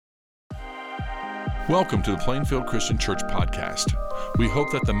Welcome to the Plainfield Christian Church podcast. We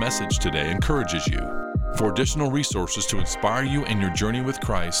hope that the message today encourages you. For additional resources to inspire you in your journey with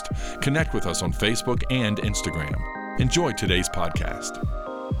Christ, connect with us on Facebook and Instagram. Enjoy today's podcast.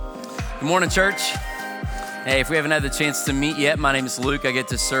 Good morning, church. Hey, if we haven't had the chance to meet yet, my name is Luke. I get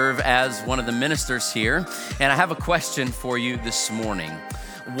to serve as one of the ministers here, and I have a question for you this morning.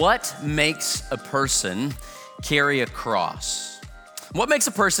 What makes a person carry a cross? What makes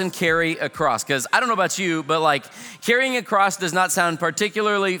a person carry a cross? Because I don't know about you, but carrying a cross does not sound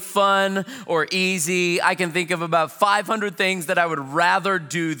particularly fun or easy. I can think of about 500 things that I would rather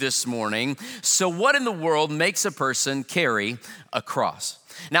do this morning. So what in the world makes a person carry a cross?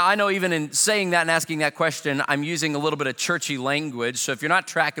 Now, I know even in saying that and asking that question, I'm using a little bit of churchy language. So if you're not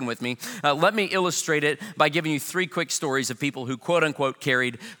tracking with me, let me illustrate it by giving you 3 quick stories of people who quote unquote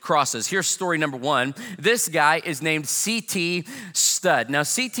carried crosses. Here's story number 1. This guy is named C.T. Studd. Now,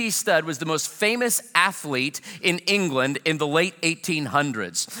 C.T. Studd was the most famous athlete in England in the late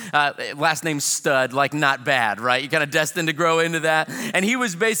 1800s. Last name Studd, not bad, right? You're kind of destined to grow into that. And he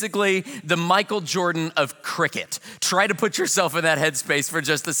was basically the Michael Jordan of cricket. Try to put yourself in that headspace for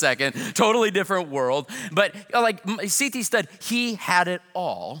just a second. Totally different world. But C.T. Studd, he had it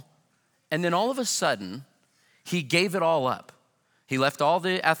all. And then all of a sudden, he gave it all up. He left all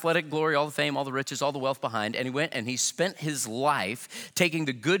the athletic glory, all the fame, all the riches, all the wealth behind, and he went and he spent his life taking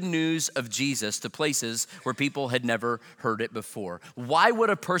the good news of Jesus to places where people had never heard it before. Why would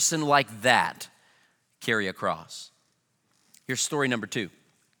a person like that carry a cross? Here's story number 2.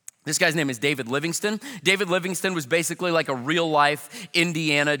 This guy's name is David Livingston. David Livingston was basically like a real-life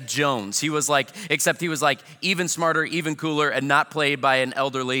Indiana Jones. Except he was even smarter, even cooler, and not played by an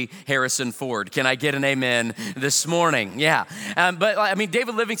elderly Harrison Ford. Can I get an amen this morning? Yeah.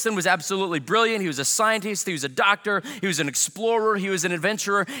 David Livingston was absolutely brilliant. He was a scientist. He was a doctor. He was an explorer. He was an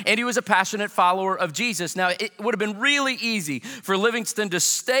adventurer. And he was a passionate follower of Jesus. Now, it would have been really easy for Livingston to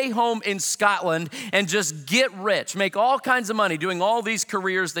stay home in Scotland and just get rich, make all kinds of money doing all these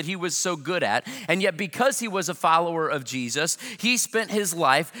careers that he was so good at. And yet because he was a follower of Jesus, he spent his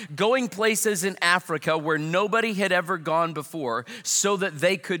life going places in Africa where nobody had ever gone before so that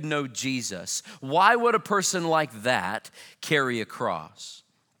they could know Jesus. Why would a person like that carry a cross?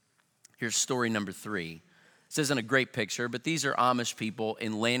 Here's story number 3. This isn't a great picture, but these are Amish people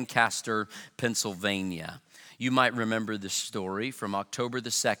in Lancaster, Pennsylvania. You might remember this story from October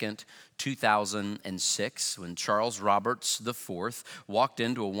the 2nd, 2006, when Charles Roberts IV walked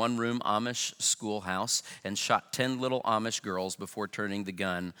into a one-room Amish schoolhouse and shot 10 little Amish girls before turning the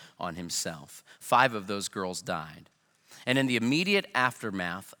gun on himself. 5 of those girls died. And in the immediate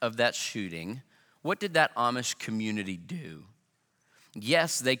aftermath of that shooting, what did that Amish community do?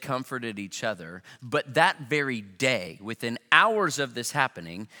 Yes, they comforted each other, but that very day, within hours of this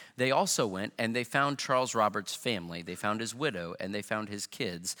happening, they also went and they found Charles Roberts' family. They found his widow and they found his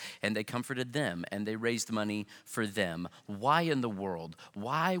kids, and they comforted them and they raised money for them. Why in the world?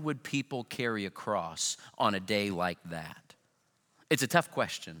 Why would people carry a cross on a day like that? It's a tough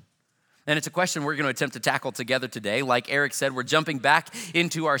question. And it's a question we're going to attempt to tackle together today. Like Eric said, we're jumping back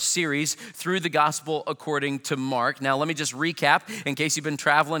into our series through the gospel according to Mark. Now, let me just recap in case you've been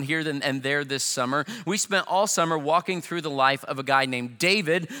traveling here and there this summer. We spent all summer walking through the life of a guy named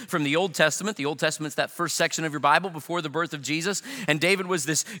David from the Old Testament. The Old Testament's that first section of your Bible before the birth of Jesus. And David was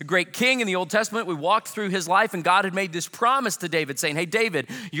this great king in the Old Testament. We walked through his life, and God had made this promise to David saying, hey, David,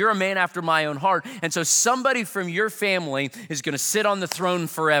 you're a man after my own heart. And so somebody from your family is going to sit on the throne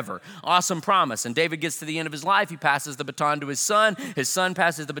forever. Awesome promise. And David gets to the end of his life. He passes the baton to his son. His son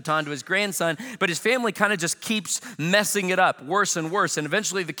passes the baton to his grandson. But his family kind of just keeps messing it up worse and worse. And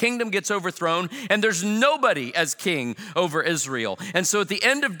eventually the kingdom gets overthrown, and there's nobody as king over Israel. And so at the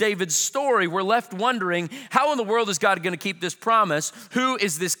end of David's story, we're left wondering, how in the world is God going to keep this promise? Who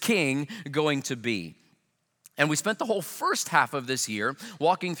is this king going to be? And we spent the whole first half of this year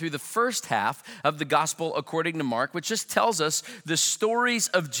walking through the first half of the gospel according to Mark, which just tells us the stories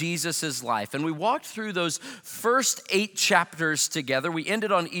of Jesus' life. And we walked through those first 8 chapters together. We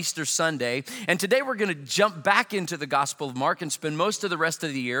ended on Easter Sunday. And today we're going to jump back into the gospel of Mark and spend most of the rest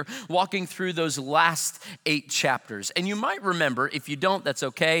of the year walking through those last 8 chapters. And you might remember, if you don't, that's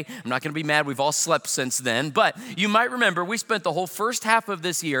okay. I'm not going to be mad. We've all slept since then. But you might remember we spent the whole first half of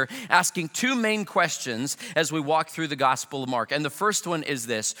this year asking 2 main questions as we walk through the Gospel of Mark. And the first one is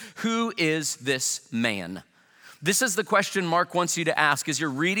this: who is this man? This is the question Mark wants you to ask as you're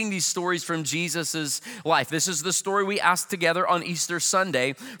reading these stories from Jesus' life. This is the story we asked together on Easter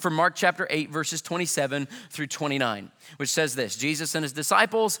Sunday from Mark chapter 8, verses 27 through 29, which says this: Jesus and his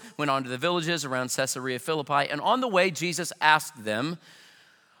disciples went on to the villages around Caesarea Philippi, and on the way, Jesus asked them,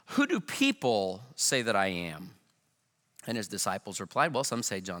 who do people say that I am? And his disciples replied, well, some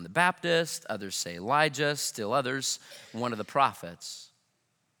say John the Baptist, others say Elijah, still others, one of the prophets.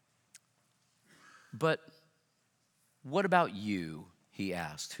 But what about you, he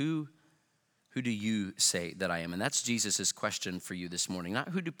asked. Who do you say that I am? And that's Jesus' question for you this morning. Not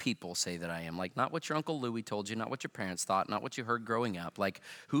who do people say that I am. Like not what your Uncle Louie told you, not what your parents thought, not what you heard growing up. Like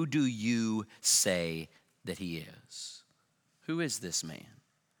who do you say that he is? Who is this man?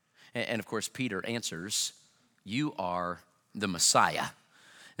 And of course, Peter answers, you are the Messiah.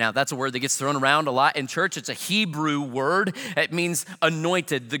 Now, that's a word that gets thrown around a lot in church. It's a Hebrew word. It means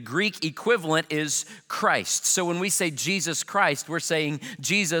anointed. The Greek equivalent is Christ. So when we say Jesus Christ, we're saying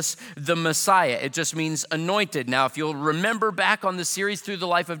Jesus the Messiah. It just means anointed. Now, if you'll remember back on the series through the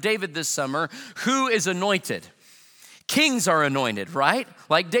life of David this summer, who is anointed? Kings are anointed, right?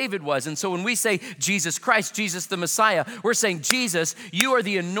 Like David was. And so when we say Jesus Christ, Jesus the Messiah, we're saying, Jesus, you are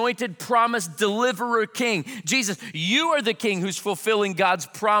the anointed, promised deliverer king. Jesus, you are the king who's fulfilling God's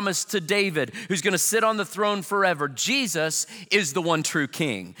promise to David, who's going to sit on the throne forever. Jesus is the one true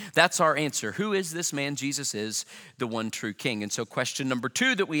king. That's our answer. Who is this man? Jesus is the one true king. And so question number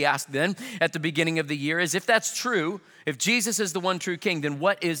 2 that we asked then at the beginning of the year is, if that's true, if Jesus is the one true king, then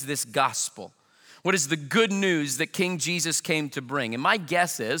what is this gospel? What is the good news that King Jesus came to bring? And my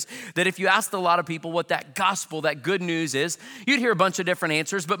guess is that if you asked a lot of people what that gospel, that good news is, you'd hear a bunch of different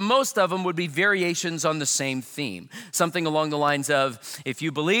answers, but most of them would be variations on the same theme. Something along the lines of, if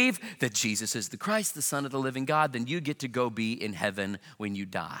you believe that Jesus is the Christ, the Son of the living God, then you get to go be in heaven when you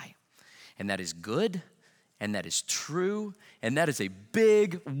die. And that is good, and that is true, and that is a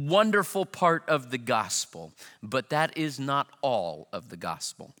big, wonderful part of the gospel. But that is not all of the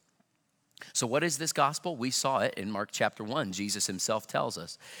gospel. So what is this gospel? We saw it in Mark chapter 1. Jesus himself tells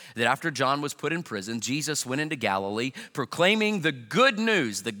us that after John was put in prison, Jesus went into Galilee proclaiming the good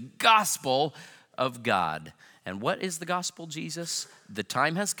news, the gospel of God. And what is the gospel, Jesus? The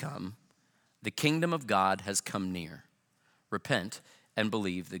time has come. The kingdom of God has come near. Repent and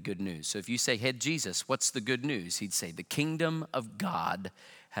believe the good news. So if you say, hey, Jesus, what's the good news? He'd say, the kingdom of God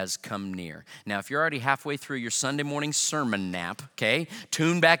has come near. Now, if you're already halfway through your Sunday morning sermon nap, okay,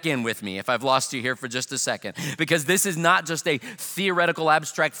 tune back in with me if I've lost you here for just a second, because this is not just a theoretical,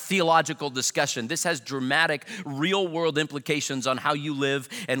 abstract, theological discussion. This has dramatic, real-world implications on how you live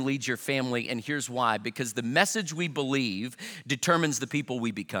and lead your family, and here's why. Because the message we believe determines the people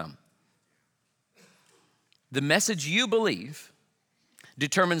we become. The message you believe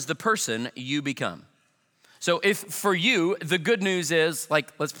determines the person you become. So if for you, the good news is,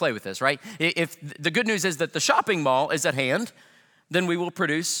 like, let's play with this, right? If the good news is that the shopping mall is at hand, then we will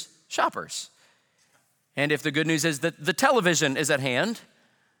produce shoppers. And if the good news is that the television is at hand,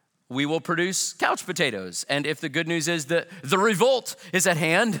 we will produce couch potatoes. And if the good news is that the revolt is at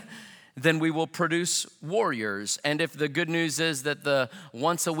hand, then we will produce warriors. And if the good news is that the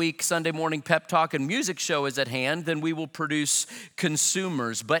once a week Sunday morning pep talk and music show is at hand, then we will produce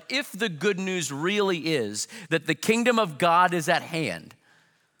consumers. But if the good news really is that the kingdom of God is at hand,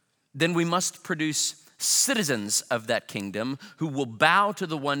 then we must produce citizens of that kingdom who will bow to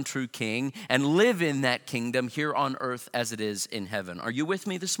the one true king and live in that kingdom here on earth as it is in heaven. Are you with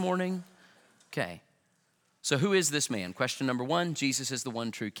me this morning? Okay. So who is this man? Question number 1, Jesus is the one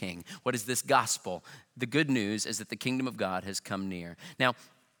true king. What is this gospel? The good news is that the kingdom of God has come near. Now,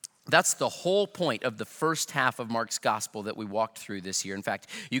 that's the whole point of the first half of Mark's gospel that we walked through this year. In fact,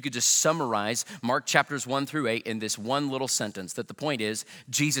 you could just summarize Mark chapters 1 through 8 in this one little sentence, that the point is,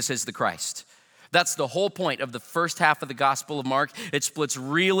 Jesus is the Christ. That's the whole point of the first half of the Gospel of Mark. It splits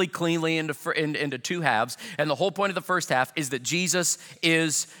really cleanly into 2 halves. And the whole point of the first half is that Jesus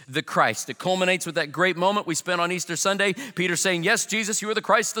is the Christ. It culminates with that great moment we spent on Easter Sunday. Peter saying, yes, Jesus, you are the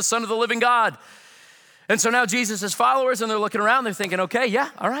Christ, the Son of the living God. And so now Jesus' followers, and they're looking around, they're thinking, okay, yeah,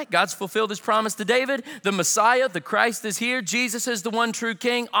 all right, God's fulfilled his promise to David. The Messiah, the Christ is here. Jesus is the one true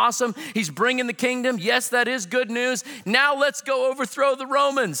king. Awesome. He's bringing the kingdom. Yes, that is good news. Now let's go overthrow the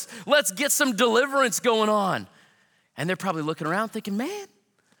Romans. Let's get some deliverance going on. And they're probably looking around thinking, man,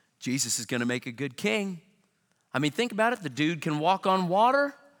 Jesus is going to make a good king. I mean, think about it. The dude can walk on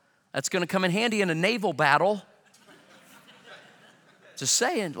water. That's going to come in handy in a naval battle. Just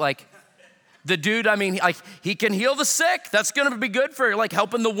saying, like, the dude, I mean, like, he can heal the sick. That's going to be good for, like,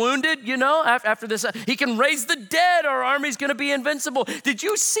 helping the wounded, you know, after this. He can raise the dead. Our army's going to be invincible. Did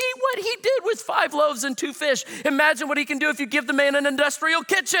you see what he did with 5 loaves and 2 fish? Imagine what he can do if you give the man an industrial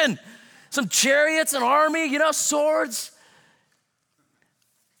kitchen. Some chariots, an army, you know, swords.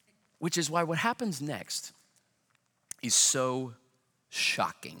 Which is why what happens next is so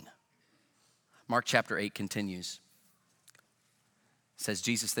shocking. Mark chapter 8 continues. It says,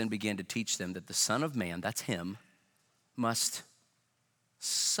 Jesus then began to teach them that the Son of Man, that's him, must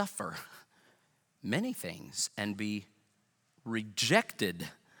suffer many things and be rejected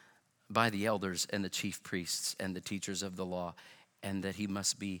by the elders and the chief priests and the teachers of the law, and that he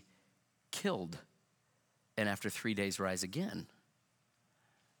must be killed and after 3 days rise again.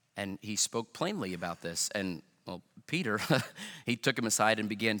 And he spoke plainly about this. And well, Peter, he took him aside and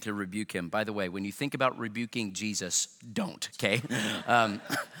began to rebuke him. By the way, when you think about rebuking Jesus, don't, okay?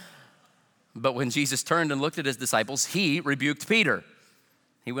 But when Jesus turned and looked at his disciples, he rebuked Peter.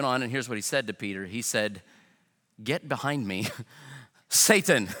 He went on, and here's what he said to Peter. He said, "Get behind me,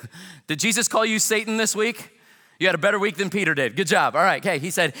 Satan." Did Jesus call you Satan this week? You had a better week than Peter did. Good job. All right, okay.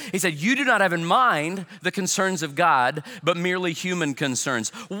 He said, you do not have in mind the concerns of God, but merely human concerns.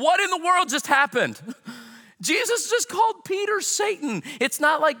 What in the world just happened? Jesus just called Peter Satan. It's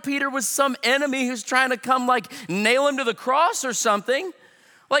not like Peter was some enemy who's trying to come like nail him to the cross or something.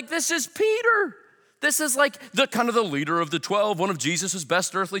 Like, this is Peter. This is like the kind of the leader of the 12, one of Jesus'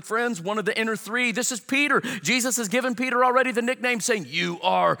 best earthly friends, one of the inner three. This is Peter. Jesus has given Peter already the nickname saying, "You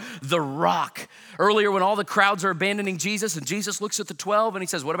are the rock." Earlier when all the crowds are abandoning Jesus and Jesus looks at the 12 and he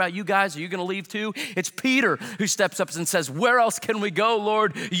says, "What about you guys? Are you gonna leave too?" It's Peter who steps up and says, "Where else can we go,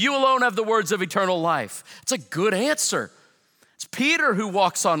 Lord? You alone have the words of eternal life." It's a good answer. It's Peter who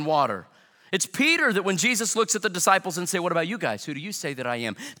walks on water. It's Peter that when Jesus looks at the disciples and say, "What about you guys? Who do you say that I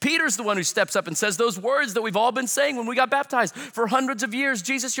am?" Peter's the one who steps up and says those words that we've all been saying when we got baptized for hundreds of years.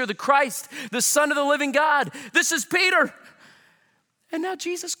 "Jesus, you're the Christ, the Son of the living God." This is Peter. And now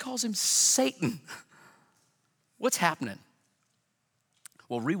Jesus calls him Satan. What's happening?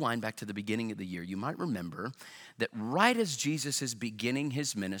 Well, rewind back to the beginning of the year. You might remember that right as Jesus is beginning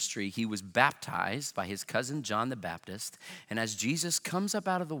his ministry, he was baptized by his cousin John the Baptist. And as Jesus comes up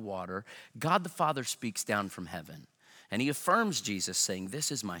out of the water, God the Father speaks down from heaven. And he affirms Jesus, saying,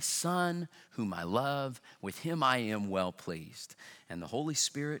 "This is my Son, whom I love. With him I am well pleased." And the Holy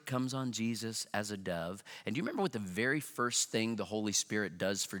Spirit comes on Jesus as a dove. And do you remember what the very first thing the Holy Spirit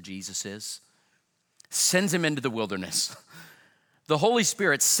does for Jesus is? Sends him into the wilderness. The Holy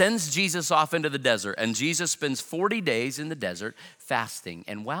Spirit sends Jesus off into the desert, and Jesus spends 40 days in the desert fasting.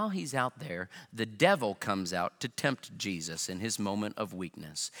 And while he's out there, the devil comes out to tempt Jesus in his moment of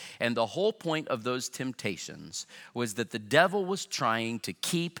weakness. And the whole point of those temptations was that the devil was trying to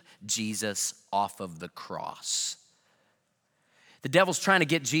keep Jesus off of the cross. The devil's trying to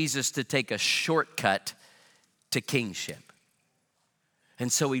get Jesus to take a shortcut to kingship.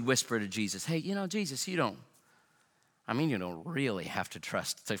 And so he'd whisper to Jesus, "Hey, Jesus, you don't really have to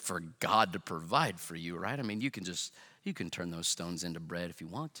trust for God to provide for you, right? You can turn those stones into bread if you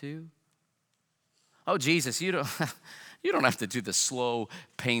want to. Oh, Jesus, you don't have to do the slow,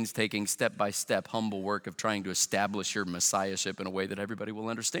 painstaking, step-by-step, humble work of trying to establish your messiahship in a way that everybody will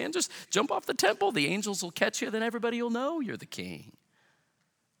understand. Just jump off the temple, the angels will catch you, then everybody will know you're the king."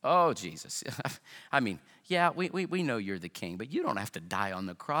 Oh, Jesus, we know you're the king, but you don't have to die on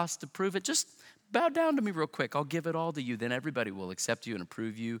the cross to prove it. Just bow down to me real quick. I'll give it all to you. Then everybody will accept you and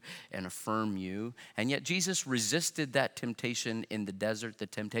approve you and affirm you. And yet Jesus resisted that temptation in the desert, the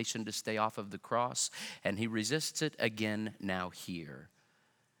temptation to stay off of the cross. And he resists it again now here.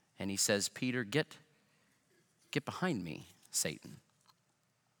 And he says, "Peter, get behind me, Satan."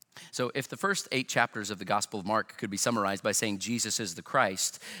 So if the first 8 chapters of the Gospel of Mark could be summarized by saying Jesus is the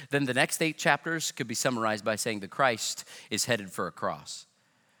Christ, then the next 8 chapters could be summarized by saying the Christ is headed for a cross.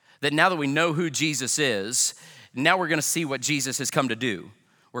 That now that we know who Jesus is, now we're going to see what Jesus has come to do.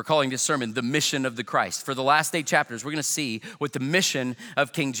 We're calling this sermon the mission of the Christ. For the last 8 chapters, we're going to see what the mission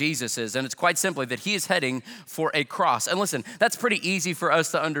of King Jesus is. And it's quite simply that he is heading for a cross. And listen, that's pretty easy for us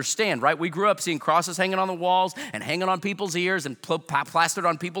to understand, right? We grew up seeing crosses hanging on the walls and hanging on people's ears and plastered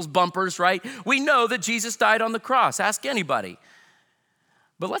on people's bumpers, right? We know that Jesus died on the cross. Ask anybody.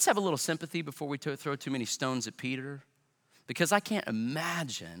 But let's have a little sympathy before we throw too many stones at Peter. Because I can't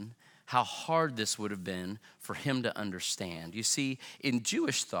imagine how hard this would have been for him to understand. You see, in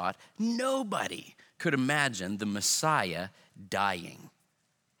Jewish thought, nobody could imagine the Messiah dying.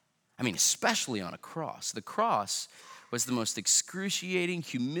 Especially on a cross. The cross was the most excruciating,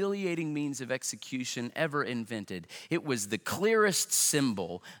 humiliating means of execution ever invented. It was the clearest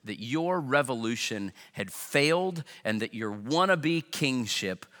symbol that your revolution had failed and that your wannabe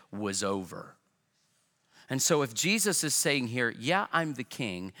kingship was over. And so if Jesus is saying here, "Yeah, I'm the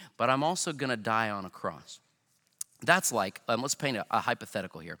king, but I'm also going to die on a cross," That's like, let's paint a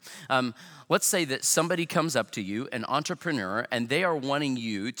hypothetical here. Let's say that somebody comes up to you, an entrepreneur, and they are wanting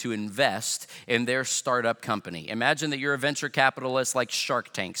you to invest in their startup company. Imagine that you're a venture capitalist like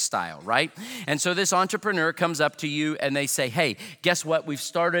Shark Tank style, right? And so this entrepreneur comes up to you and they say, hey, guess what? We've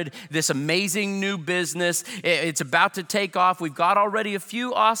started this amazing new business. It's about to take off. We've got already a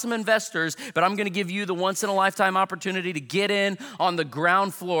few awesome investors, but I'm gonna give you the once in a lifetime opportunity to get in on the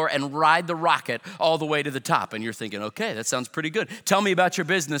ground floor and ride the rocket all the way to the top. And you're thinking, okay, that sounds pretty good. Tell me about your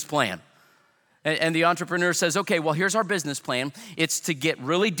business plan. And the entrepreneur says, okay, well, here's our business plan. It's to get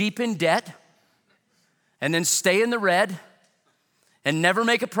really deep in debt and then stay in the red and never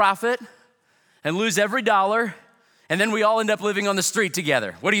make a profit and lose every dollar. And then we all end up living on the street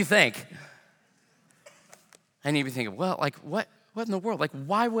together. What do you think? And you'd be thinking, well, like what in the world? Like,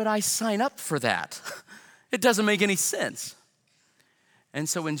 why would I sign up for that? It doesn't make any sense. And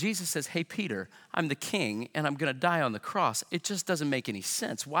so when Jesus says, hey, Peter, I'm the king and I'm gonna die on the cross, it just doesn't make any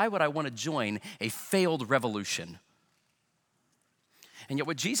sense. Why would I wanna join a failed revolution? And yet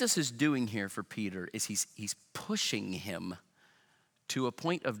what Jesus is doing here for Peter is he's pushing him to a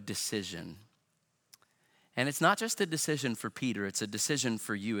point of decision. And it's not just a decision for Peter, it's a decision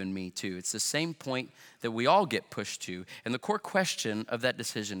for you and me too. It's the same point that we all get pushed to. And the core question of that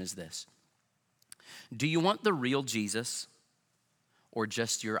decision is this: do you want the real Jesus or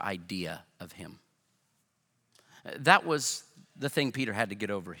just your idea of him? That was the thing Peter had to get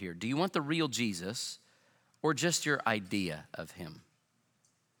over here. Do you want the real Jesus or just your idea of him?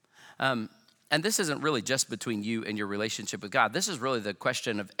 And this isn't really just between you and your relationship with God. This is really the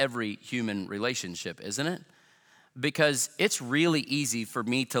question of every human relationship, isn't it? Because it's really easy for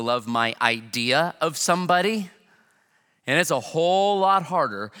me to love my idea of somebody, and it's a whole lot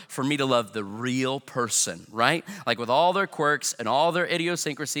harder for me to love the real person, right? Like with all their quirks and all their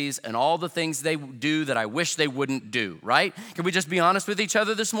idiosyncrasies and all the things they do that I wish they wouldn't do, right? Can we just be honest with each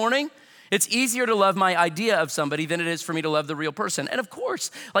other this morning? It's easier to love my idea of somebody than it is for me to love the real person. And of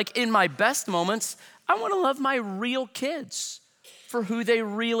course, like in my best moments, I want to love my real kids for who they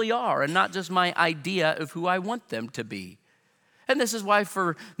really are and not just my idea of who I want them to be. And this is why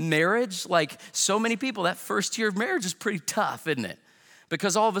for marriage, like so many people, that first year of marriage is pretty tough, isn't it?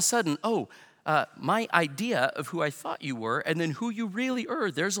 Because all of a sudden, my idea of who I thought you were and then who you really are,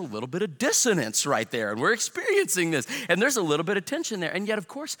 there's a little bit of dissonance right there. And we're experiencing this. And there's a little bit of tension there. And yet, of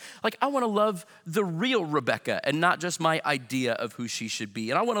course, like I want to love the real Rebecca and not just my idea of who she should be.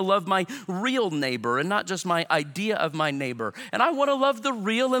 And I want to love my real neighbor and not just my idea of my neighbor. And I want to love the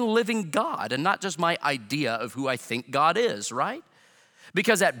real and living God and not just my idea of who I think God is, right?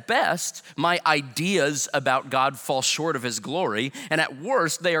 Because at best, my ideas about God fall short of his glory, and at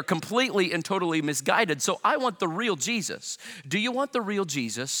worst, they are completely and totally misguided. So I want the real Jesus. Do you want the real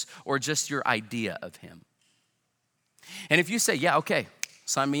Jesus or just your idea of him? And if you say, yeah, okay,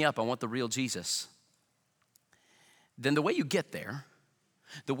 sign me up, I want the real Jesus, then the way you get there,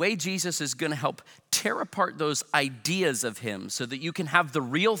 the way Jesus is gonna help tear apart those ideas of him so that you can have the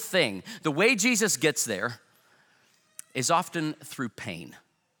real thing, the way Jesus gets there is often through pain.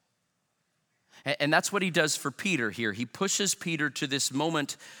 And that's what he does for Peter here. He pushes Peter to this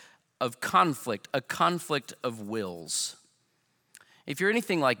moment of conflict, a conflict of wills. If you're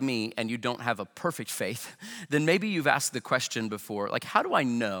anything like me and you don't have a perfect faith, then maybe you've asked the question before, like, how do I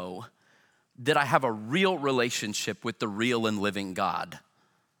know that I have a real relationship with the real and living God?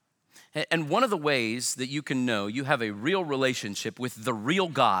 And one of the ways that you can know you have a real relationship with the real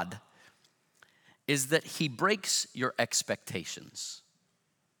God is that he breaks your expectations.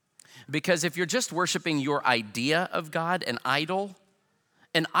 Because if you're just worshiping your idea of God, an idol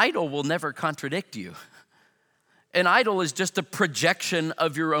will never contradict you. An idol is just a projection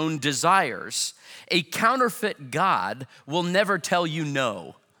of your own desires. A counterfeit God will never tell you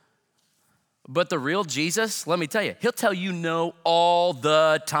no. But the real Jesus, let me tell you, he'll tell you no all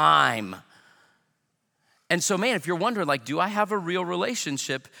the time. And so, man, if you're wondering, like, do I have a real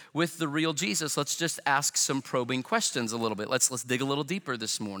relationship with the real Jesus? Let's just ask some probing questions a little bit. Let's dig a little deeper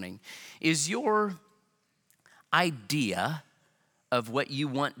this morning. Is your idea of what you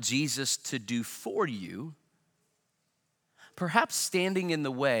want Jesus to do for you perhaps standing in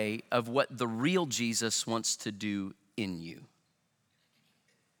the way of what the real Jesus wants to do in you?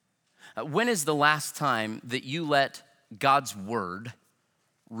 When is the last time that you let God's word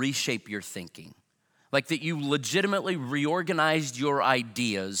reshape your thinking? Like that you legitimately reorganized your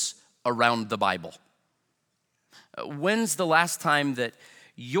ideas around the Bible? When's the last time that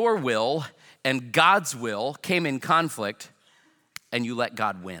your will and God's will came in conflict and you let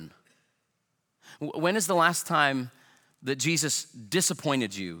God win? When is the last time that Jesus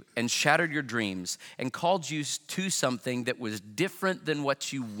disappointed you and shattered your dreams and called you to something that was different than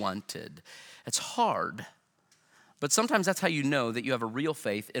what you wanted. It's hard, but sometimes that's how you know that you have a real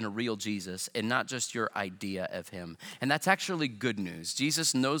faith in a real Jesus and not just your idea of him. And that's actually good news.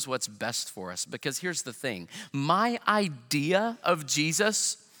 Jesus knows what's best for us, because here's the thing. My idea of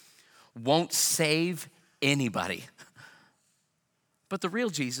Jesus won't save anybody, but the real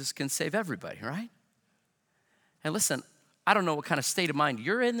Jesus can save everybody, right? And listen, I don't know what kind of state of mind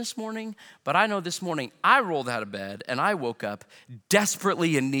you're in this morning, but I know this morning I rolled out of bed and I woke up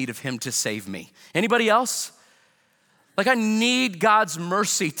desperately in need of him to save me. Anybody else? Like, I need God's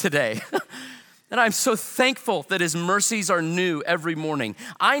mercy today. And I'm so thankful that his mercies are new every morning.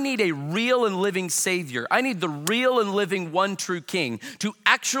 I need a real and living Savior. I need the real and living one true King to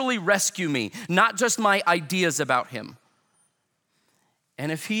actually rescue me, not just my ideas about him.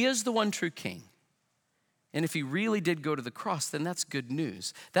 And if he is the one true King, and if he really did go to the cross, then that's good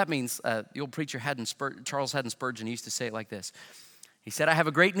news. That means the old preacher Charles Haddon Spurgeon, he used to say it like this. He said, I have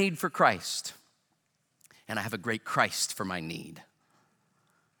a great need for Christ, and I have a great Christ for my need.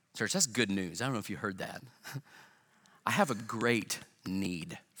 Church, that's good news. I don't know if you heard that. I have a great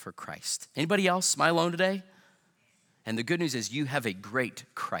need for Christ. Anybody else? Am I alone today? And the good news is you have a great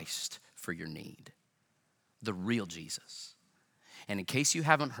Christ for your need, the real Jesus. And in case you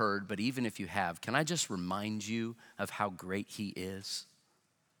haven't heard, but even if you have, can I just remind you of how great he is?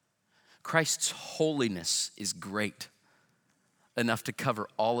 Christ's holiness is great enough to cover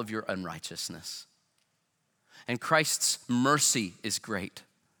all of your unrighteousness. And Christ's mercy is great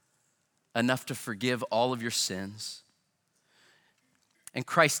enough to forgive all of your sins. And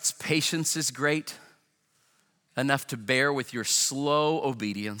Christ's patience is great enough to bear with your slow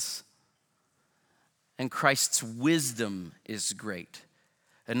obedience. And Christ's wisdom is great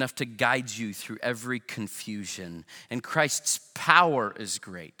enough to guide you through every confusion. And Christ's power is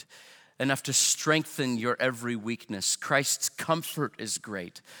great enough to strengthen your every weakness. Christ's comfort is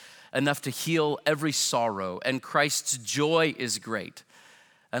great enough to heal every sorrow. And Christ's joy is great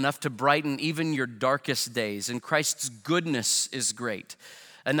enough to brighten even your darkest days. And Christ's goodness is great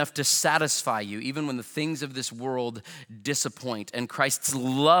enough to satisfy you even when the things of this world disappoint. And Christ's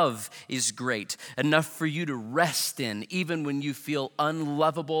love is great enough for you to rest in even when you feel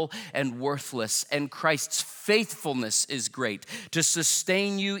unlovable and worthless. And Christ's faithfulness is great to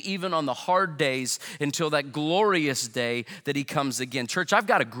sustain you even on the hard days until that glorious day that he comes again. Church, I've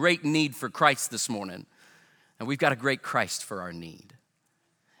got a great need for Christ this morning, and we've got a great Christ for our need.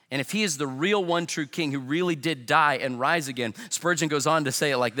 And if he is the real one true King who really did die and rise again, Spurgeon goes on to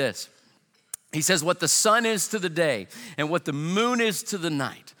say it like this. He says, what the sun is to the day and what the moon is to the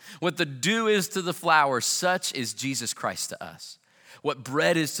night, what the dew is to the flowers, such is Jesus Christ to us. What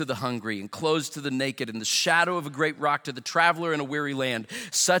bread is to the hungry and clothes to the naked and the shadow of a great rock to the traveler in a weary land,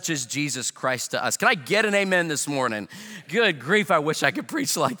 such is Jesus Christ to us. Can I get an amen this morning? Good grief, I wish I could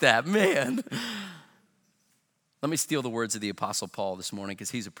preach like that, man. Let me steal the words of the Apostle Paul this morning because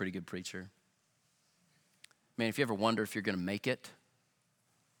he's a pretty good preacher. Man, if you ever wonder if you're going to make it,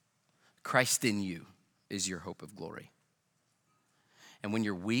 Christ in you is your hope of glory. And when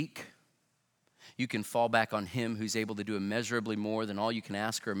you're weak, you can fall back on him who's able to do immeasurably more than all you can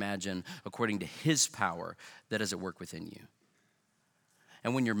ask or imagine according to his power that is at work within you.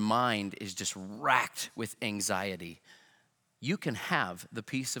 And when your mind is just racked with anxiety, you can have the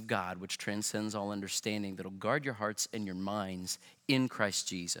peace of God which transcends all understanding that'll guard your hearts and your minds in Christ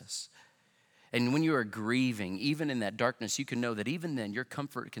Jesus. And when you are grieving, even in that darkness, you can know that even then your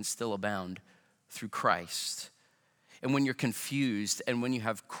comfort can still abound through Christ. And when you're confused and when you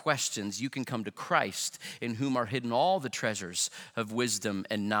have questions, you can come to Christ in whom are hidden all the treasures of wisdom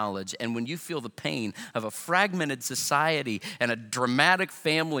and knowledge. And when you feel the pain of a fragmented society and a dramatic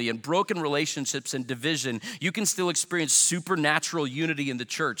family and broken relationships and division, you can still experience supernatural unity in the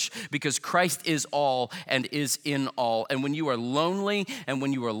church because Christ is all and is in all. And when you are lonely and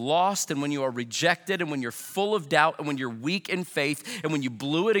when you are lost and when you are rejected and when you're full of doubt and when you're weak in faith and when you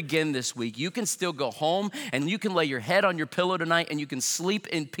blew it again this week, you can still go home and you can lay your head on your pillow tonight and you can sleep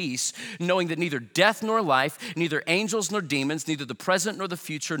in peace knowing that neither death nor life, neither angels nor demons, neither the present nor the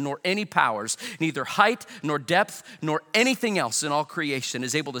future, nor any powers, neither height nor depth nor anything else in all creation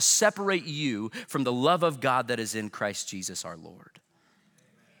is able to separate you from the love of God that is in Christ Jesus our Lord.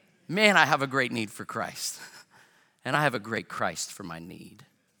 Man, I have a great need for Christ, and I have a great Christ for my need.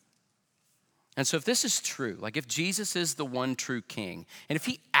 And so if this is true, like if Jesus is the one true King, and if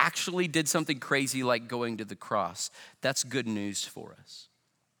he actually did something crazy like going to the cross, that's good news for us.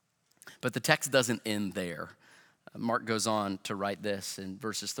 But the text doesn't end there. Mark goes on to write this in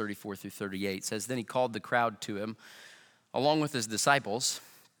verses 34 through 38. It says, then he called the crowd to him along with his disciples.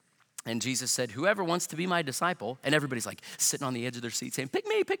 And Jesus said, whoever wants to be my disciple, and everybody's like sitting on the edge of their seat saying, pick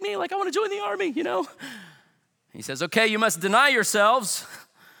me, like I want to join the army, you know? He says, okay, you must deny yourselves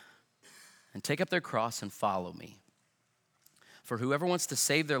and take up their cross and follow me. For whoever wants to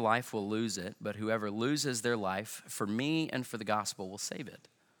save their life will lose it, but whoever loses their life for me and for the gospel will save it.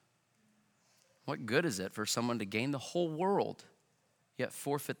 What good is it for someone to gain the whole world, yet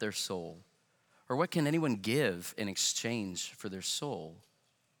forfeit their soul? Or what can anyone give in exchange for their soul?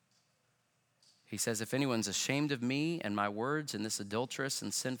 He says, if anyone's ashamed of me and my words in this adulterous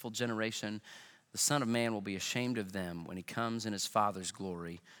and sinful generation, the Son of Man will be ashamed of them when he comes in his Father's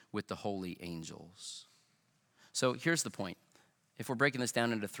glory with the holy angels. So here's the point. If we're breaking this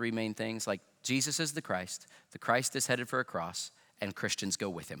down into three main things, like Jesus is the Christ is headed for a cross, and Christians go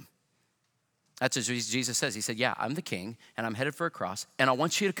with him. That's what Jesus says. He said, yeah, I'm the king, and I'm headed for a cross, and I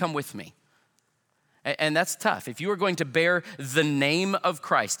want you to come with me. And that's tough. If you are going to bear the name of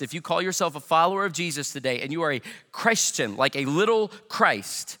Christ, if you call yourself a follower of Jesus today, and you are a Christian, like a little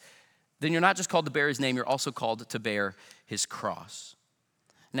Christ, then you're not just called to bear his name, you're also called to bear his cross.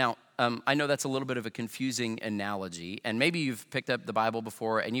 Now, I know that's a little bit of a confusing analogy, and maybe you've picked up the Bible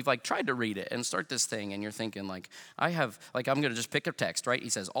before and you've tried to read it and start this thing, and you're thinking I'm gonna just pick a text, right? He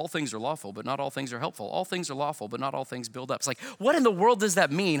says, all things are lawful, but not all things are helpful. All things are lawful, but not all things build up. It's like, what in the world does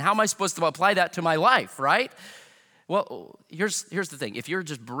that mean? How am I supposed to apply that to my life, right? Well, here's the thing. If you're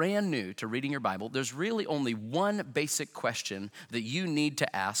just brand new to reading your Bible, there's really only one basic question that you need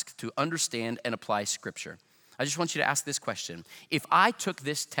to ask to understand and apply Scripture. I just want you to ask this question. If I took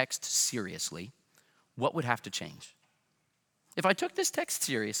this text seriously, what would have to change? If I took this text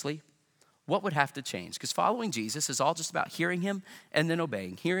seriously, what would have to change? Because following Jesus is all just about hearing him and then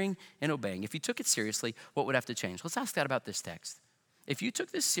obeying, hearing and obeying. If you took it seriously, what would have to change? Let's ask that about this text. If you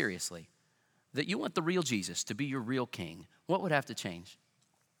took this seriously, that you want the real Jesus to be your real king, what would have to change?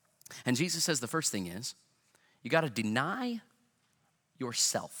 And Jesus says the first thing is, you got to deny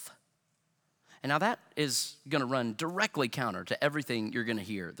yourself. And now that is going to run directly counter to everything you're going to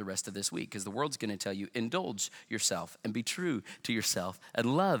hear the rest of this week, because the world's going to tell you, indulge yourself and be true to yourself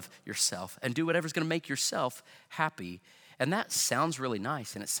and love yourself and do whatever's going to make yourself happy. And that sounds really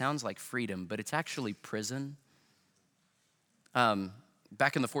nice and it sounds like freedom, but it's actually prison.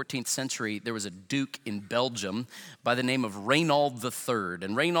 Back in the 14th century, there was a duke in Belgium by the name of Reynold III.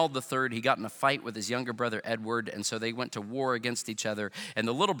 And Reynold III, he got in a fight with his younger brother Edward, and so they went to war against each other. And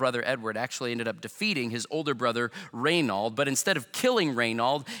the little brother Edward actually ended up defeating his older brother Reynold. But instead of killing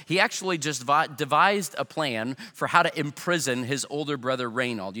Reynold, he actually just devised a plan for how to imprison his older brother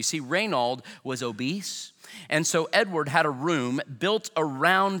Reynold. You see, Reynold was obese. And so Edward had a room built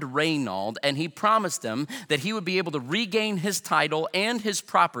around Reynold, and he promised him that he would be able to regain his title and his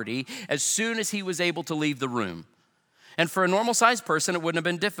property as soon as he was able to leave the room. And for a normal-sized person, it wouldn't have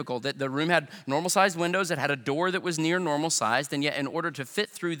been difficult. The room had normal-sized windows. It had a door that was near normal-sized, and yet in order to fit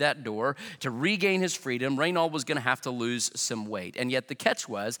through that door, to regain his freedom, Reynold was going to have to lose some weight. And yet the catch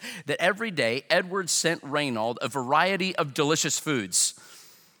was that every day, Edward sent Reynold a variety of delicious foods.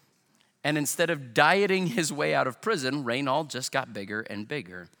 And instead of dieting his way out of prison, Reynold just got bigger and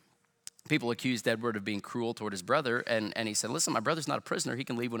bigger. People accused Edward of being cruel toward his brother, and he said, listen, my brother's not a prisoner. He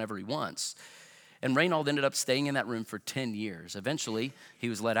can leave whenever he wants. And Reynold ended up staying in that room for 10 years. Eventually, he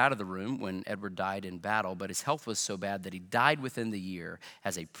was let out of the room when Edward died in battle, but his health was so bad that he died within the year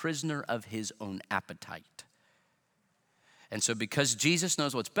as a prisoner of his own appetite. And so because Jesus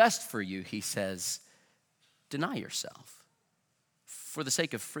knows what's best for you, he says, deny yourself. For the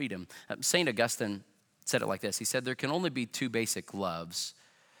sake of freedom. St. Augustine said it like this. He said, there can only be two basic loves,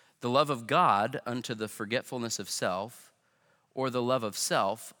 the love of God unto the forgetfulness of self, or the love of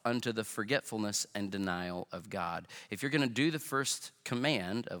self unto the forgetfulness and denial of God. If you're going to do the first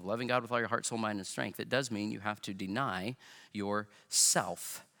command of loving God with all your heart, soul, mind, and strength, it does mean you have to deny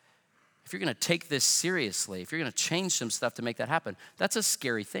yourself. If you're going to take this seriously, if you're going to change some stuff to make that happen, that's a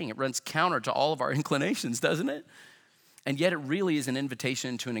scary thing. It runs counter to all of our inclinations, doesn't it? And yet it really is an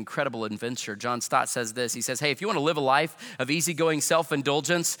invitation to an incredible adventure. John Stott says this. He says, hey, if you want to live a life of easygoing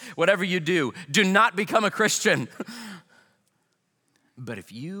self-indulgence, whatever you do not become a Christian. But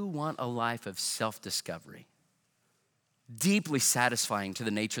if you want a life of self-discovery, deeply satisfying to the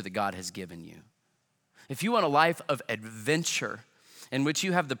nature that God has given you, if you want a life of adventure, in which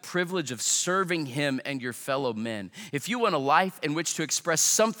you have the privilege of serving him and your fellow men, if you want a life in which to express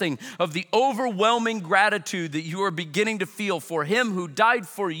something of the overwhelming gratitude that you are beginning to feel for him who died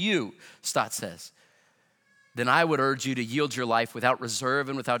for you, Stott says, then I would urge you to yield your life without reserve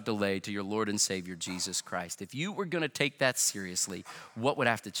and without delay to your Lord and Savior, Jesus Christ. If you were going to take that seriously, what would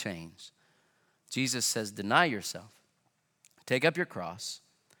have to change? Jesus says, deny yourself, take up your cross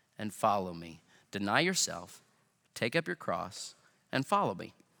and follow me. Deny yourself, take up your cross and follow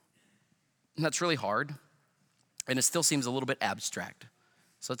me. And that's really hard, and it still seems a little bit abstract.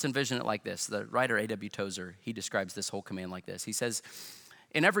 So let's envision it like this. The writer A.W. Tozer, he describes this whole command like this. He says,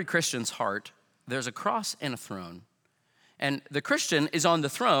 in every Christian's heart, there's a cross and a throne. And the Christian is on the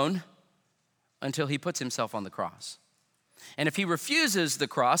throne until he puts himself on the cross. And if he refuses the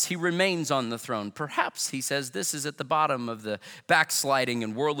cross, he remains on the throne. Perhaps, he says, this is at the bottom of the backsliding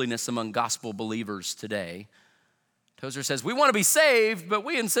and worldliness among gospel believers today. Tozer says, we want to be saved, but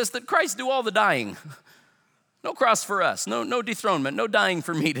we insist that Christ do all the dying. No cross for us, no dethronement, no dying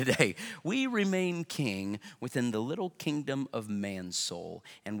for me today. We remain king within the little kingdom of man's soul,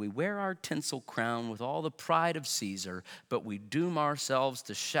 and we wear our tinsel crown with all the pride of Caesar, but we doom ourselves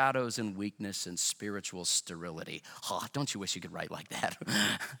to shadows and weakness and spiritual sterility. Oh, don't you wish you could write like that?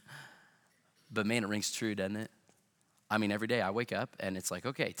 But man, it rings true, doesn't it? I mean, every day I wake up and it's like,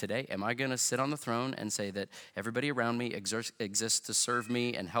 okay, today, am I going to sit on the throne and say that everybody around me exists to serve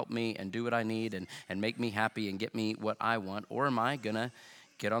me and help me and do what I need and make me happy and get me what I want? Or am I going to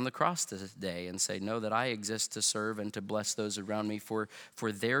get on the cross today and say, no, that I exist to serve and to bless those around me for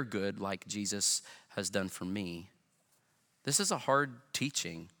their good like Jesus has done for me? This is a hard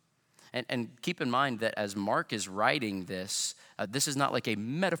teaching. And keep in mind that as Mark is writing this, this is not like a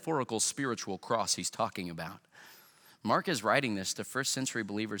metaphorical spiritual cross he's talking about. Mark is writing this to first century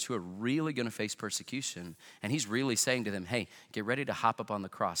believers who are really going to face persecution. And he's really saying to them, hey, get ready to hop up on the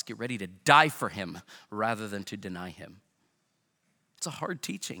cross. Get ready to die for him rather than to deny him. It's a hard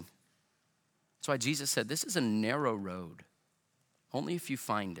teaching. That's why Jesus said, this is a narrow road. Only if you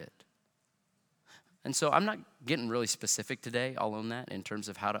find it. And so I'm not getting really specific today, I'll own that, in terms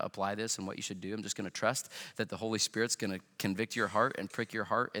of how to apply this and what you should do. I'm just going to trust that the Holy Spirit's going to convict your heart and prick your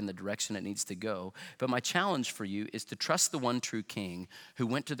heart in the direction it needs to go. But my challenge for you is to trust the one true King who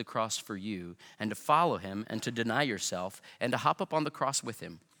went to the cross for you and to follow him and to deny yourself and to hop up on the cross with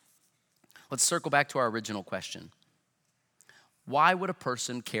him. Let's circle back to our original question. Why would a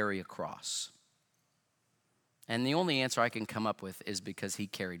person carry a cross? And the only answer I can come up with is because he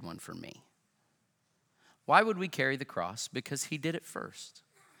carried one for me. Why would we carry the cross? Because he did it first.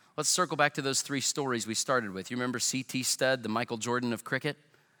 Let's circle back to those three stories we started with. You remember C.T. Studd, the Michael Jordan of cricket?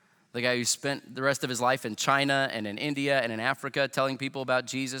 The guy who spent the rest of his life in China and in India and in Africa telling people about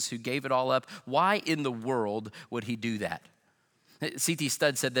Jesus, who gave it all up. Why in the world would he do that? C.T.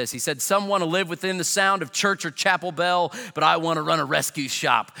 Studd said this. He said, some want to live within the sound of church or chapel bell, but I want to run a rescue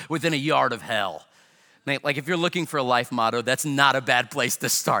shop within a yard of hell. Like, if you're looking for a life motto, that's not a bad place to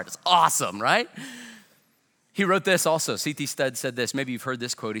start. It's awesome, right? He wrote this also. C.T. Studd said this. Maybe you've heard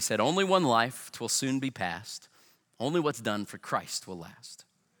this quote. He said, only one life, 'twill soon be past. Only what's done for Christ will last.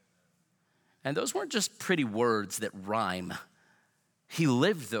 And those weren't just pretty words that rhyme. He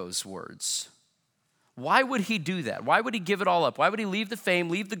lived those words. Why would he do that? Why would he give it all up? Why would he leave the fame,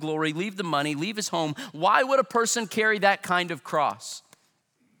 leave the glory, leave the money, leave his home? Why would a person carry that kind of cross?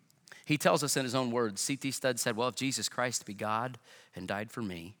 He tells us in his own words. C.T. Studd said, well, if Jesus Christ be God and died for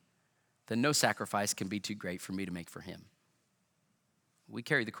me, then no sacrifice can be too great for me to make for him. We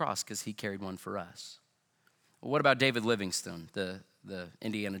carry the cross because he carried one for us. Well, what about David Livingstone, the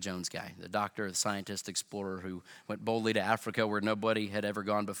Indiana Jones guy, the doctor, the scientist, explorer who went boldly to Africa where nobody had ever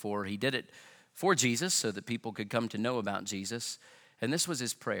gone before? He did it for Jesus so that people could come to know about Jesus. And this was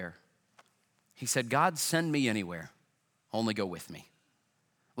his prayer. He said, God, send me anywhere, only go with me.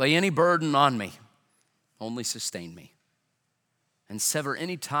 Lay any burden on me, only sustain me. And sever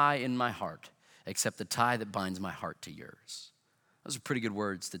any tie in my heart except the tie that binds my heart to yours. Those are pretty good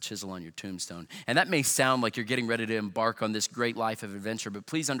words to chisel on your tombstone. And that may sound like you're getting ready to embark on this great life of adventure, but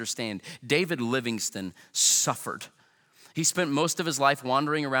please understand, David Livingstone suffered. He spent most of his life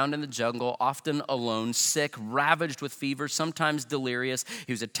wandering around in the jungle, often alone, sick, ravaged with fever, sometimes delirious.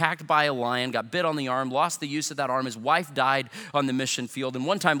 He was attacked by a lion, got bit on the arm, lost the use of that arm. His wife died on the mission field. And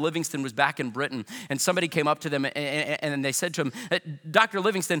one time Livingstone was back in Britain, and somebody came up to them and they said to him, Dr.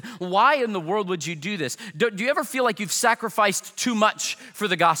 Livingstone, why in the world would you do this? Do you ever feel like you've sacrificed too much for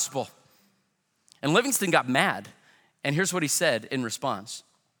the gospel? And Livingstone got mad. And here's what he said in response.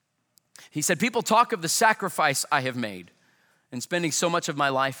 He said, people talk of the sacrifice I have made and spending so much of my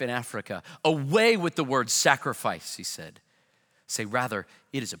life in Africa. Away with the word sacrifice, he said. Say rather,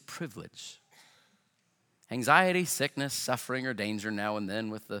 it is a privilege. Anxiety, sickness, suffering, or danger now and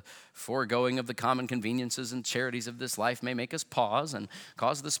then with the foregoing of the common conveniences and charities of this life may make us pause and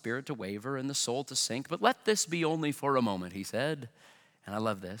cause the spirit to waver and the soul to sink. But let this be only for a moment, he said. And I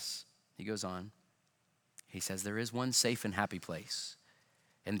love this. He goes on. He says, there is one safe and happy place,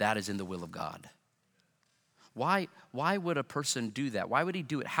 and that is in the will of God. Why would a person do that? Why would he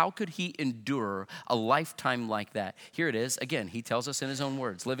do it? How could he endure a lifetime like that? Here it is. Again, he tells us in his own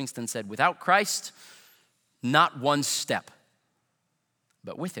words. Livingston said, without Christ, not one step,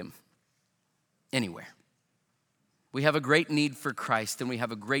 but with him, anywhere. We have a great need for Christ, and we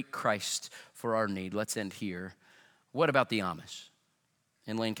have a great Christ for our need. Let's end here. What about the Amish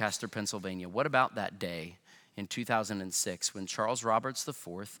in Lancaster, Pennsylvania? What about that day in 2006 when Charles Roberts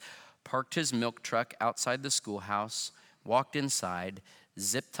IV parked his milk truck outside the schoolhouse, walked inside,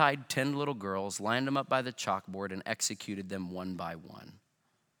 zip-tied 10 little girls, lined them up by the chalkboard, and executed them one by one?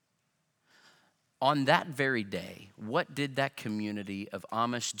 On that very day, what did that community of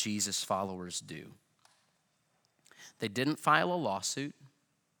Amish Jesus followers do? They didn't file a lawsuit.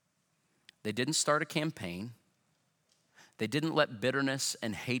 They didn't start a campaign. They didn't let bitterness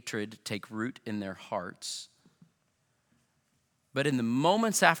and hatred take root in their hearts. But in the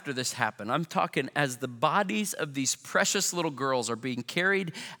moments after this happened, I'm talking as the bodies of these precious little girls are being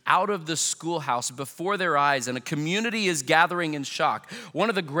carried out of the schoolhouse before their eyes, and a community is gathering in shock. One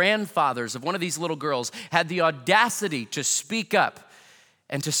of the grandfathers of one of these little girls had the audacity to speak up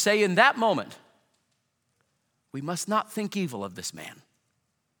and to say in that moment, "We must not think evil of this man."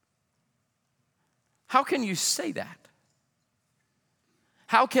 How can you say that?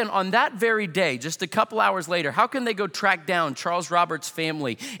 How can, on that very day, just a couple hours later, how can they go track down Charles Roberts'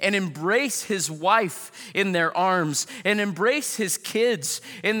 family and embrace his wife in their arms and embrace his kids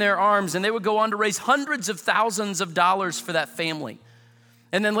in their arms? And they would go on to raise hundreds of thousands of dollars for that family.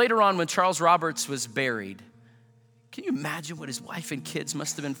 And then later on, when Charles Roberts was buried, can you imagine what his wife and kids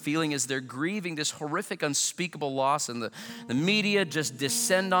must have been feeling as they're grieving this horrific, unspeakable loss, and the media just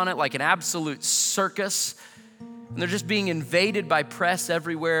descend on it like an absolute circus? And they're just being invaded by press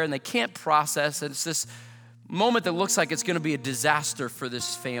everywhere, and they can't process it. It's this moment that looks like it's going to be a disaster for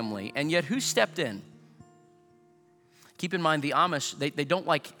this family. And yet, who stepped in? Keep in mind, the Amish, they don't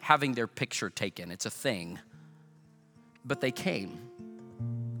like having their picture taken. It's a thing. But they came.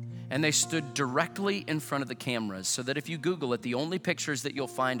 And they stood directly in front of the cameras, so that if you Google it, the only pictures that you'll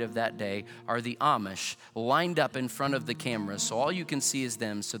find of that day are the Amish lined up in front of the cameras. So all you can see is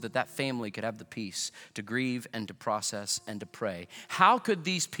them, so that that family could have the peace to grieve and to process and to pray. How could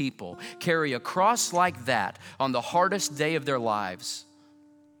these people carry a cross like that on the hardest day of their lives?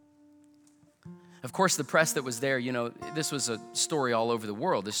 Of course, the press that was there, this was a story all over the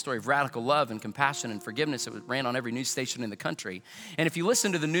world, this story of radical love and compassion and forgiveness. It ran on every news station in the country. And if you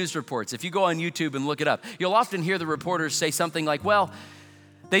listen to the news reports, if you go on YouTube and look it up, you'll often hear the reporters say something like, well,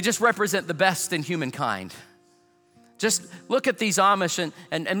 they just represent the best in humankind. Just look at these Amish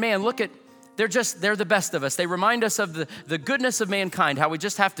and man, they're the best of us. They remind us of the goodness of mankind, how we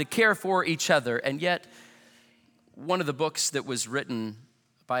just have to care for each other. And yet, one of the books that was written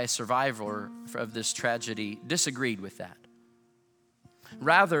by a survivor of this tragedy disagreed with that.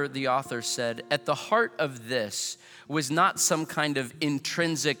 Rather, the author said, at the heart of this was not some kind of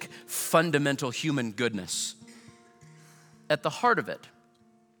intrinsic, fundamental human goodness. At the heart of it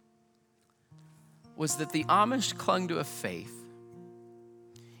was that the Amish clung to a faith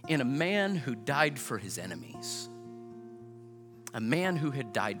in a man who died for his enemies, a man who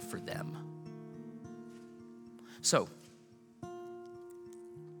had died for them. So,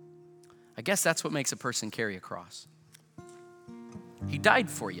 I guess that's what makes a person carry a cross. He died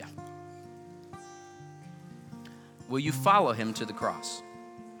for you. Will you follow him to the cross?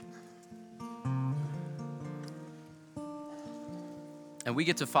 And we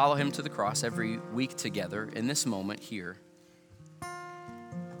get to follow him to the cross every week together in this moment here.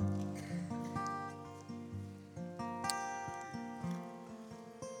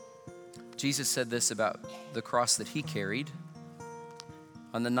 Jesus said this about the cross that he carried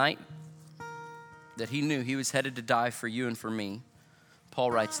on the night that he knew he was headed to die for you and for me.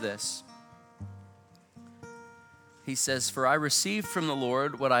 Paul writes this. He says, "For I received from the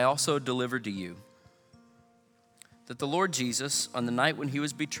Lord what I also delivered to you, that the Lord Jesus, on the night when he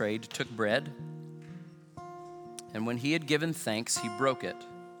was betrayed, took bread, and when he had given thanks, he broke it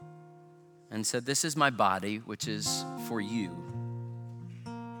and said, 'This is my body, which is for you.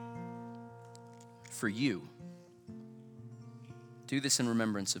 For you. Do this in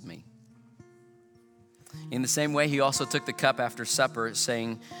remembrance of me.' In the same way, he also took the cup after supper,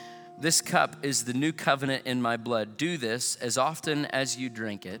 saying, 'This cup is the new covenant in my blood. Do this as often as you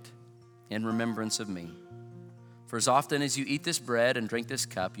drink it in remembrance of me. For as often as you eat this bread and drink this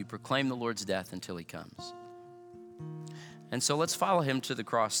cup, you proclaim the Lord's death until he comes.'" And so let's follow him to the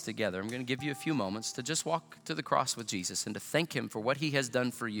cross together. I'm going to give you a few moments to just walk to the cross with Jesus and to thank him for what he has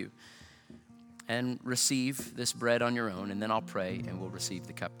done for you. And receive this bread on your own, and then I'll pray and we'll receive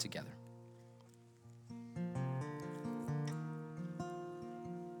the cup together.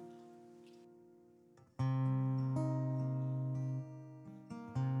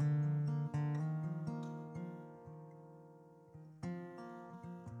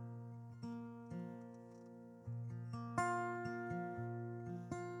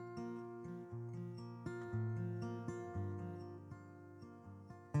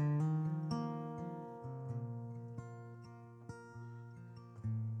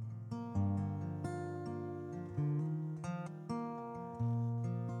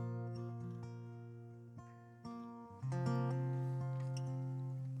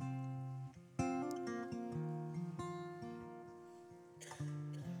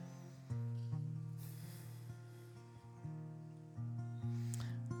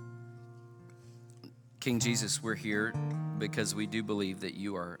 King Jesus, we're here because we do believe that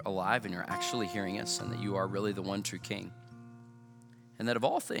you are alive and you're actually hearing us, and that you are really the one true King. And that of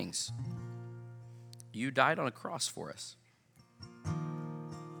all things, you died on a cross for us.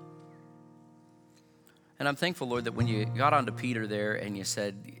 And I'm thankful, Lord, that when you got onto Peter there and you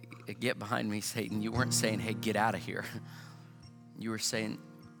said, "Get behind me, Satan," you weren't saying, "Hey, get out of here." You were saying,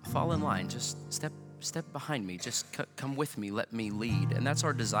 "Fall in line, just step behind me, just come with me, let me lead." And that's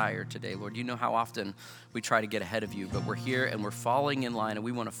our desire today, Lord. You know how often we try to get ahead of you, but we're here and we're falling in line, and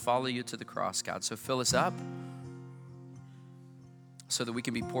we want to follow you to the cross, God. So fill us up so that we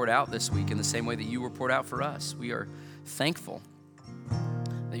can be poured out this week in the same way that you were poured out for us. We are thankful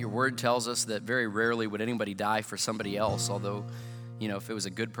that your word tells us that very rarely would anybody die for somebody else, although, if it was a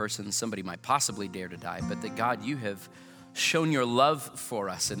good person, somebody might possibly dare to die. But that, God, you have shown your love for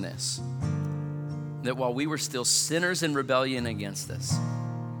us in this. That while we were still sinners in rebellion against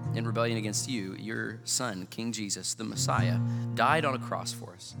you, your son, King Jesus, the Messiah, died on a cross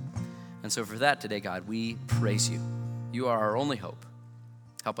for us. And so for that today, God, we praise you. You are our only hope.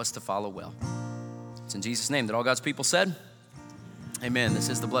 Help us to follow well. It's in Jesus' name that all God's people said, amen. This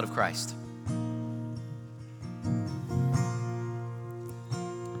is the blood of Christ.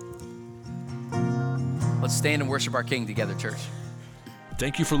 Let's stand and worship our King together, church.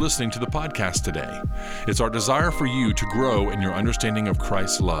 Thank you for listening to the podcast today. It's our desire for you to grow in your understanding of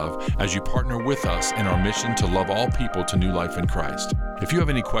Christ's love as you partner with us in our mission to love all people to new life in Christ. If you have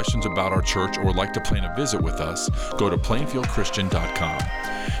any questions about our church or would like to plan a visit with us, go to plainfieldchristian.com.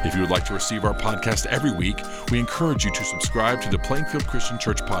 If you would like to receive our podcast every week, we encourage you to subscribe to the Plainfield Christian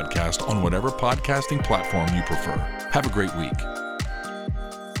Church podcast on whatever podcasting platform you prefer. Have a great week.